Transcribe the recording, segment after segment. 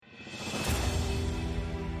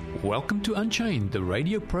Welcome to Unchained, the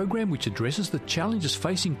radio program which addresses the challenges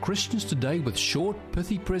facing Christians today with short,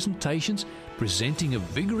 pithy presentations presenting a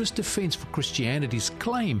vigorous defense for Christianity's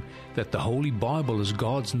claim that the Holy Bible is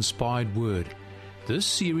God's inspired word. This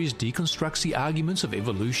series deconstructs the arguments of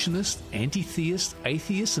evolutionists, anti-theists,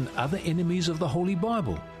 atheists, and other enemies of the Holy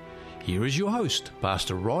Bible. Here is your host,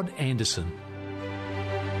 Pastor Rod Anderson.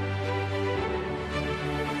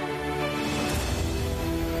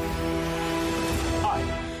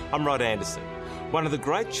 I'm Rod Anderson. One of the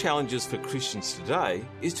great challenges for Christians today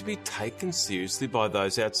is to be taken seriously by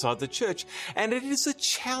those outside the church. And it is a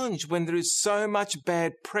challenge when there is so much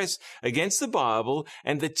bad press against the Bible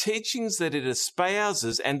and the teachings that it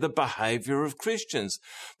espouses and the behaviour of Christians.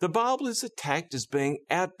 The Bible is attacked as being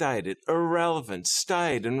outdated, irrelevant,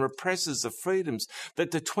 staid, and represses the freedoms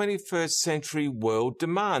that the 21st century world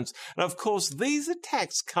demands. And of course, these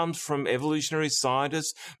attacks come from evolutionary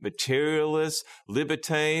scientists, materialists,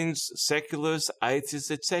 libertines, secularists, atheists,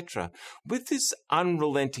 etc. With this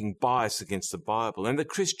unrelenting bias against the Bible and the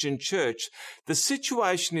Christian church, the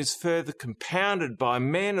situation is further compounded by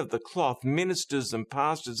men of the cloth, ministers and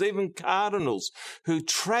pastors, even cardinals, who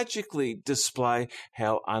tragically display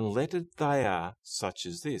how unlettered they are, such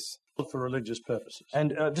as this. For religious purposes.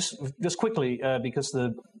 And just quickly, because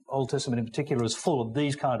the Old Testament in particular is full of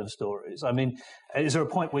these kind of stories, I mean, is there a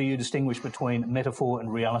point where you distinguish between metaphor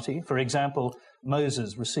and reality? For example,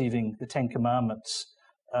 Moses receiving the Ten Commandments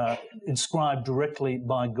inscribed directly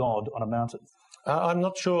by God on a mountain. I'm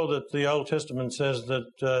not sure that the Old Testament says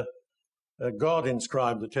that God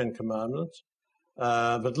inscribed the Ten Commandments,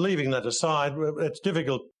 but leaving that aside, it's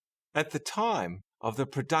difficult. At the time of the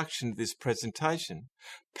production of this presentation,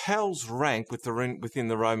 Pel's rank within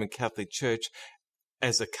the Roman Catholic Church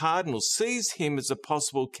as a cardinal sees him as a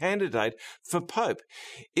possible candidate for Pope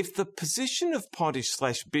if the position of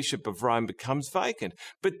Pontiff/Bishop of Rome becomes vacant.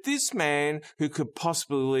 But this man, who could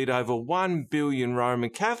possibly lead over 1 billion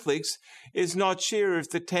Roman Catholics, is not sure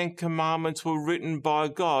if the Ten Commandments were written by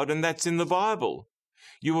God, and that's in the Bible.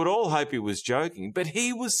 You would all hope he was joking, but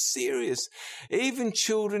he was serious. Even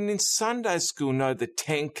children in Sunday school know the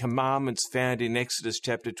 10 Commandments found in Exodus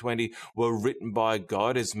chapter 20 were written by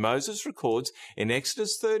God, as Moses records in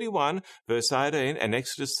Exodus 31, verse 18, and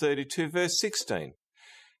Exodus 32, verse 16.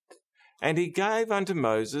 And he gave unto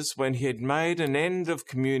Moses, when he had made an end of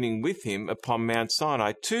communing with him upon Mount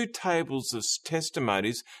Sinai, 2 tables of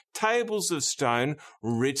testimonies, tables of stone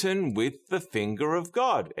written with the finger of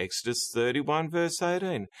God. Exodus 31, verse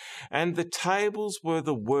 18. And the tables were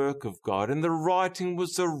the work of God, and the writing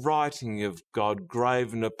was the writing of God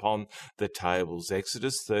graven upon the tables.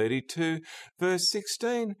 Exodus 32, verse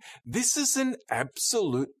 16. This is an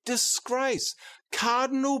absolute disgrace.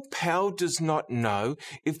 Cardinal Pell does not know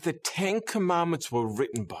if the 10 Commandments were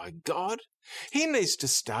written by God. He needs to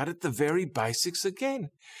start at the very basics again.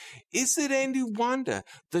 Is it any wonder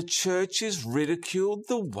the church is ridiculed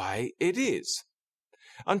the way it is?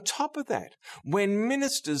 On top of that, when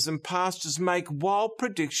ministers and pastors make wild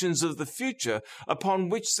predictions of the future upon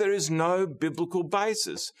which there is no biblical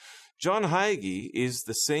basis, John Hagee is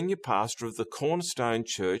the senior pastor of the Cornerstone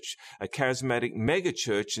Church, a charismatic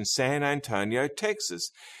megachurch in San Antonio, Texas.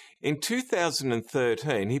 In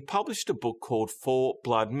 2013, he published a book called 4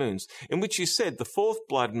 Blood Moons, in which he said the 4th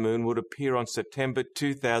blood moon would appear on September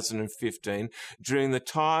 2015 during the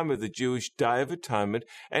time of the Jewish Day of Atonement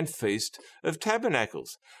and Feast of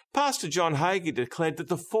Tabernacles. Pastor John Hagee declared that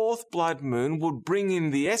the 4th blood moon would bring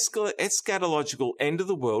in the eschatological end of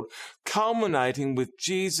the world, culminating with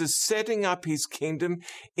Jesus setting up his kingdom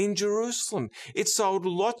in Jerusalem. It sold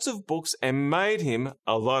lots of books and made him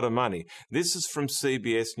a lot of money. This is from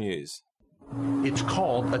CBS News. It's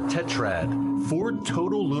called a tetrad, 4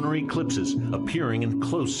 total lunar eclipses appearing in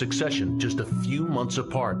close succession, just a few months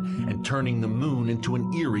apart, and turning the moon into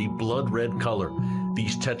an eerie blood-red color.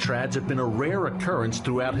 These tetrads have been a rare occurrence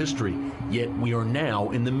throughout history, yet we are now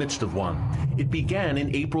in the midst of one. It began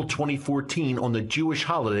in April 2014 on the Jewish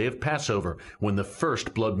holiday of Passover, when the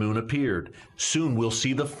first blood moon appeared. Soon we'll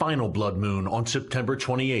see the final blood moon on September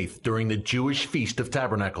 28th during the Jewish Feast of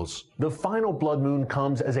Tabernacles. The final blood moon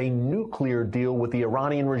comes as a nuclear deal with the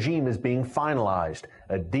Iranian regime is being finalized,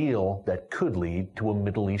 a deal that could lead to a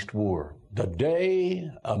Middle East war. The day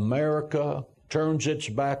America turns its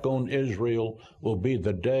back on Israel will be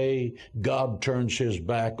the day God turns his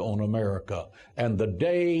back on America. And the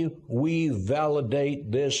day we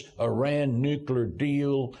validate this Iran nuclear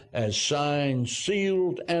deal as signed,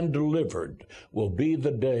 sealed, and delivered will be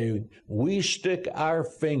the day we stick our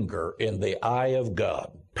finger in the eye of God.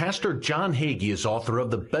 Pastor John Hagee is author of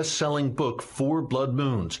the best-selling book 4 Blood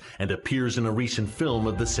Moons and appears in a recent film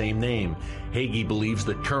of the same name. Hagee believes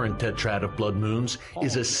the current tetrad of blood moons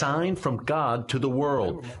is a sign from God to the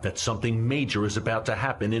world that something major is about to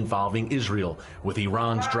happen involving Israel, with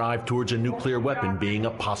Iran's drive towards a nuclear weapon being a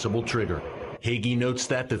possible trigger. Hagee notes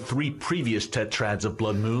that the 3 previous tetrads of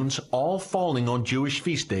blood moons, all falling on Jewish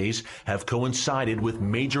feast days, have coincided with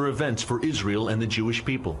major events for Israel and the Jewish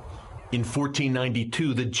people. In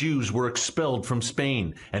 1492, the Jews were expelled from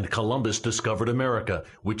Spain, and Columbus discovered America,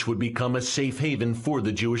 which would become a safe haven for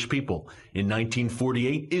the Jewish people. In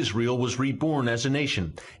 1948, Israel was reborn as a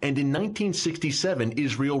nation, and in 1967,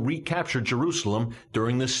 Israel recaptured Jerusalem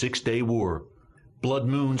during the Six-Day War. Blood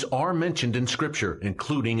moons are mentioned in Scripture,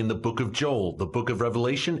 including in the book of Joel, the book of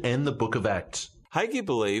Revelation, and the book of Acts. Hagee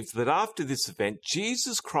believes that after this event,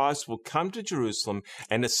 Jesus Christ will come to Jerusalem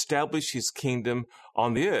and establish his kingdom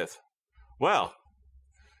on the earth. Well,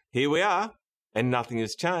 here we are, and nothing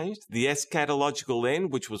has changed. The eschatological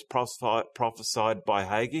end, which was prophesied by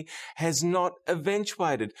Hagee, has not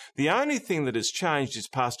eventuated. The only thing that has changed is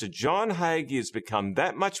Pastor John Hagee has become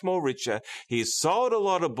that much more richer. He has sold a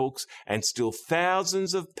lot of books, and still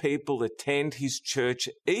thousands of people attend his church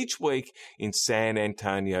each week in San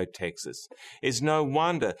Antonio, Texas. It's no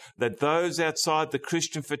wonder that those outside the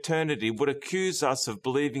Christian fraternity would accuse us of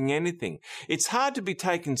believing anything. It's hard to be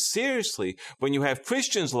taken seriously when you have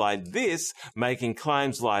Christians like this making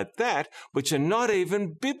claims like that, which are not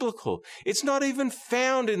even biblical. It's not even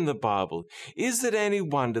found in the Bible. Is it any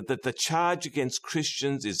wonder that the charge against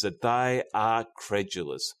Christians is that they are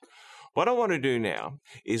credulous? What I want to do now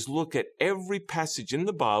is look at every passage in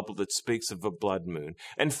the Bible that speaks of a blood moon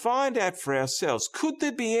and find out for ourselves, could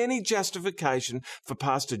there be any justification for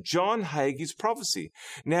Pastor John Hagee's prophecy?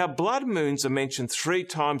 Now, blood moons are mentioned 3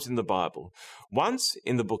 times in the Bible. Once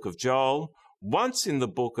in the book of Joel, once in the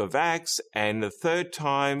book of Acts, and the 3rd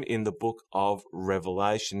time in the book of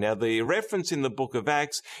Revelation. Now, the reference in the book of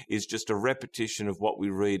Acts is just a repetition of what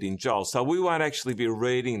we read in Joel, so we won't actually be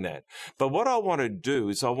reading that. But what I want to do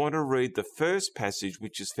is I want to read the first passage,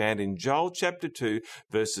 which is found in Joel chapter 2,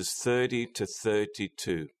 verses 30 to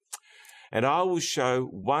 32. And I will show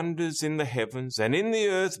wonders in the heavens and in the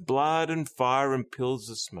earth, blood and fire and pillars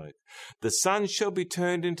of smoke. The sun shall be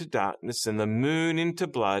turned into darkness and the moon into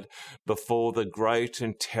blood before the great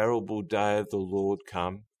and terrible day of the Lord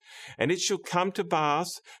come. And it shall come to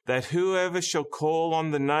pass that whoever shall call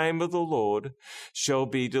on the name of the Lord shall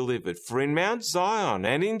be delivered. For in Mount Zion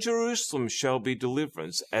and in Jerusalem shall be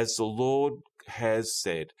deliverance, as the Lord has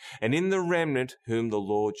said, and in the remnant whom the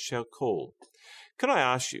Lord shall call. Can I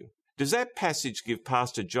ask you, does that passage give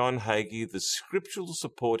Pastor John Hagee the scriptural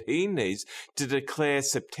support he needs to declare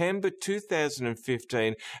September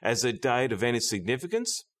 2015 as a date of any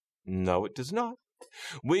significance? No, it does not.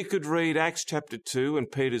 We could read Acts chapter 2 and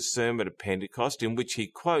Peter's sermon at Pentecost, in which he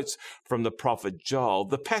quotes from the prophet Joel,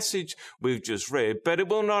 the passage we've just read, but it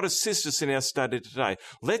will not assist us in our study today.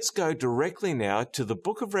 Let's go directly now to the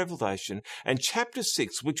book of Revelation and chapter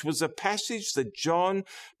 6, which was a passage that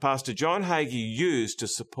Pastor John Hagee used to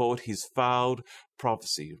support his failed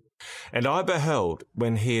prophecy. And I beheld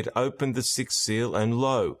when he had opened the 6th seal, and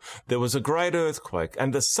lo, there was a great earthquake,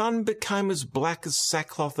 and the sun became as black as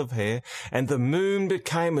sackcloth of hair, and the moon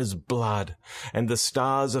became as blood, and the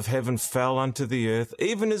stars of heaven fell unto the earth,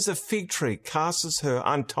 even as a fig tree casts her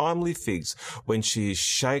untimely figs when she is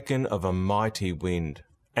shaken of a mighty wind.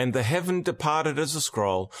 And the heaven departed as a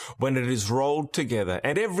scroll when it is rolled together,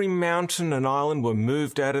 and every mountain and island were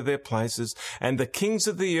moved out of their places, and the kings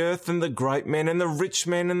of the earth, and the great men, and the rich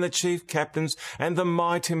men, and the chief captains, and the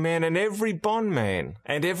mighty men, and every bondman,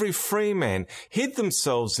 and every free man, hid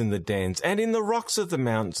themselves in the dens, and in the rocks of the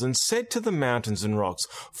mountains, and said to the mountains and rocks,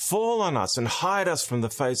 Fall on us, and hide us from the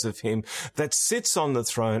face of him that sits on the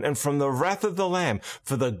throne, and from the wrath of the Lamb,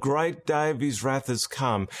 for the great day of his wrath is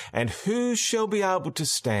come, and who shall be able to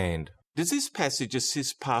stand? Does this passage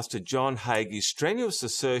assist Pastor John Hagee's strenuous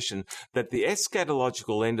assertion that the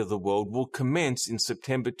eschatological end of the world will commence in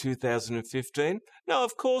September 2015? No,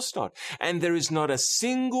 of course not. And there is not a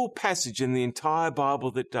single passage in the entire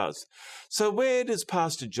Bible that does. So where does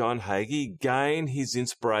Pastor John Hagee gain his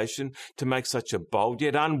inspiration to make such a bold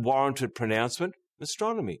yet unwarranted pronouncement?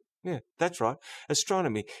 Astronomy. Yeah, that's right.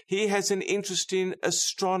 Astronomy. He has an interest in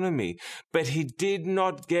astronomy, but he did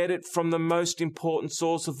not get it from the most important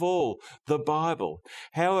source of all, the Bible.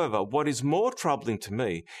 However, what is more troubling to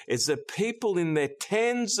me is that people in their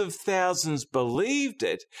tens of thousands believed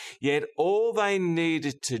it, yet all they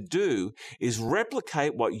needed to do is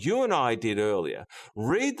replicate what you and I did earlier,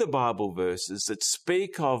 read the Bible verses that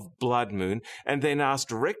speak of blood moon, and then ask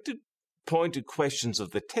directed pointed questions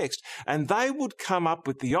of the text, and they would come up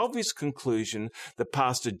with the obvious conclusion that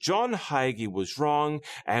Pastor John Hagee was wrong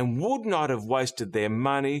and would not have wasted their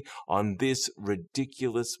money on this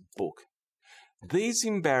ridiculous book. These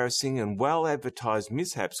embarrassing and well-advertised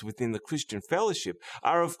mishaps within the Christian fellowship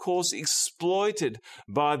are, of course, exploited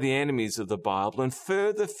by the enemies of the Bible and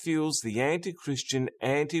further fuels the anti-Christian,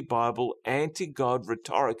 anti-Bible, anti-God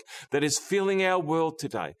rhetoric that is filling our world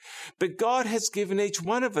today. But God has given each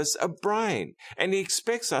one of us a brain, and He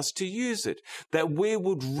expects us to use it, that we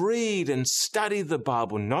would read and study the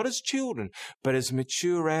Bible, not as children, but as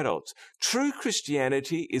mature adults. True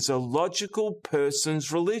Christianity is a logical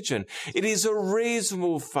person's religion. It is a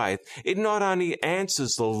reasonable faith. It not only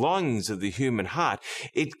answers the longings of the human heart,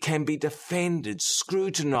 it can be defended,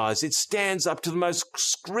 scrutinized. It stands up to the most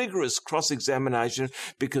rigorous cross-examination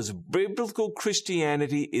because biblical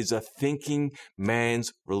Christianity is a thinking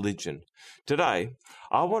man's religion. Today,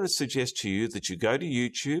 I want to suggest to you that you go to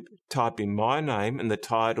YouTube, type in my name and the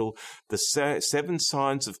title, The 7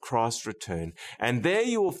 Signs of Christ's Return, and there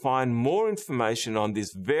you will find more information on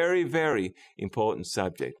this very, very important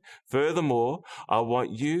subject. Furthermore, I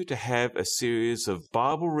want you to have a series of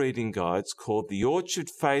Bible reading guides called the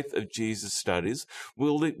Orchard Faith of Jesus Studies,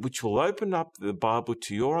 which will open up the Bible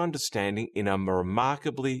to your understanding in a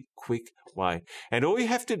remarkably quick way. And all you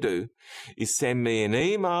have to do is send me an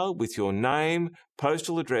email with your name,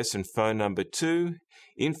 postal address and phone number to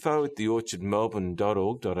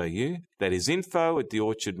info@theorchardmelbourne.org.au. That is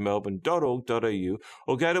info@theorchardmelbourne.org.au,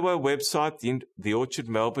 or go to our website,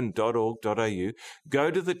 theorchardmelbourne.org.au. Go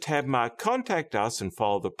to the tab marked Contact Us and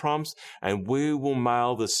follow the prompts, and we will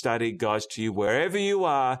mail the study guides to you wherever you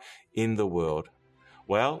are in the world.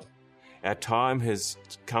 Well, our time has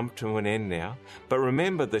come to an end now, but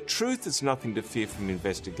remember, the truth is nothing to fear from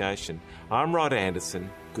investigation. I'm Rod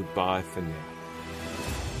Anderson. Goodbye for now.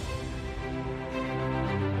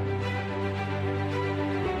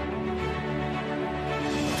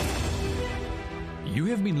 You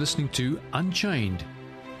have been listening to Unchained.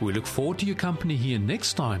 We look forward to your company here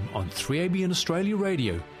next time on 3ABN Australia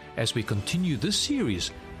Radio as we continue this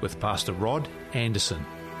series with Pastor Rod Anderson.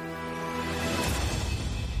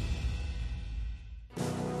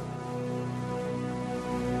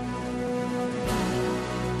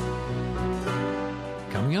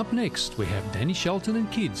 Coming up next, we have Danny Shelton and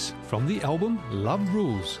Kids from the album Love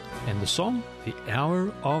Rules and the song The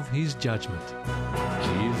Hour of His Judgment.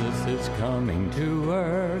 Jesus is coming to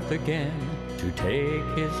earth again to take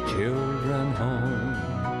His children home.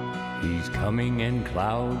 He's coming in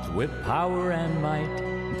clouds with power and might.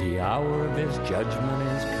 The hour of His judgment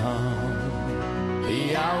is come.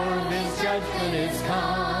 The hour of His judgment is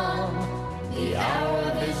come. The hour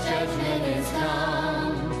of His judgment is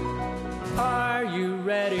come. Are you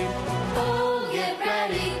ready? Oh, get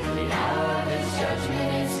ready. The hour of His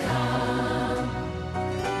judgment is come.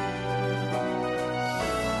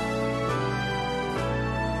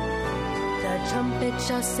 The trumpet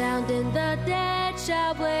shall sound and the dead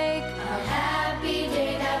shall wake. A happy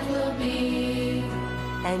day that will be.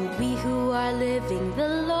 And we who are living the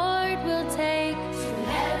Lord will take to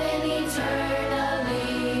heaven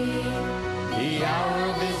eternally. The hour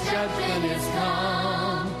of His judgment is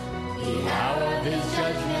come. The hour of His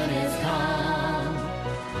judgment is come.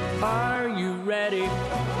 Are you ready?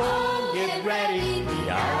 Oh, get ready. The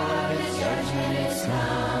hour of His judgment is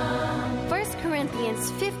come. 1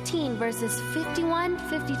 Corinthians 15 verses 51,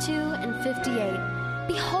 52, and 58.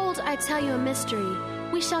 Behold, I tell you a mystery.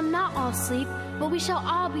 We shall not all sleep, but we shall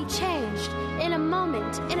all be changed in a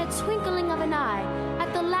moment, in a twinkling of an eye,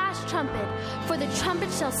 at the last trumpet. For the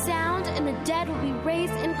trumpet shall sound, and the dead will be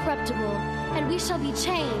raised incorruptible, and we shall be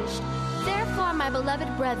changed. Therefore, my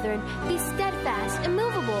beloved brethren, be steadfast,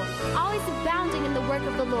 immovable, always abounding in the work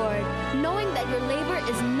of the Lord, knowing that your labor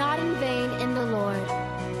is not in vain in the Lord.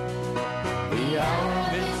 The hour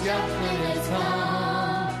of His judgment is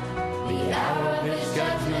come. The hour of His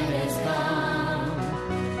judgment is come.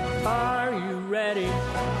 Are you ready?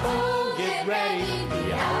 Oh, get ready.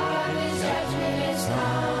 The hour of His judgment is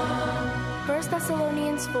come. 1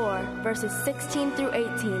 Thessalonians 4, verses 16 through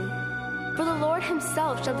 18. For the Lord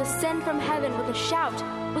Himself shall descend from heaven with a shout,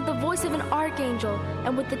 with the voice of an archangel,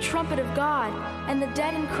 and with the trumpet of God, and the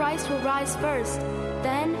dead in Christ will rise first.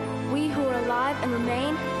 Then we who are alive and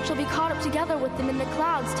remain shall be caught up together with them in the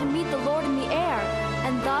clouds to meet the Lord in the air,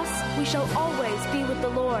 and thus we shall always be with the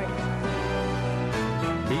Lord.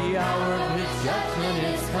 The hour of His judgment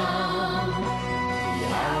is come. The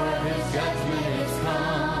hour of His judgment is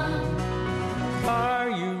come. Are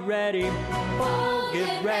you ready? Oh,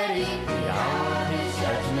 get ready. The hour of His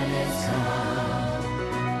judgment is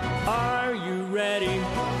come. Are you ready?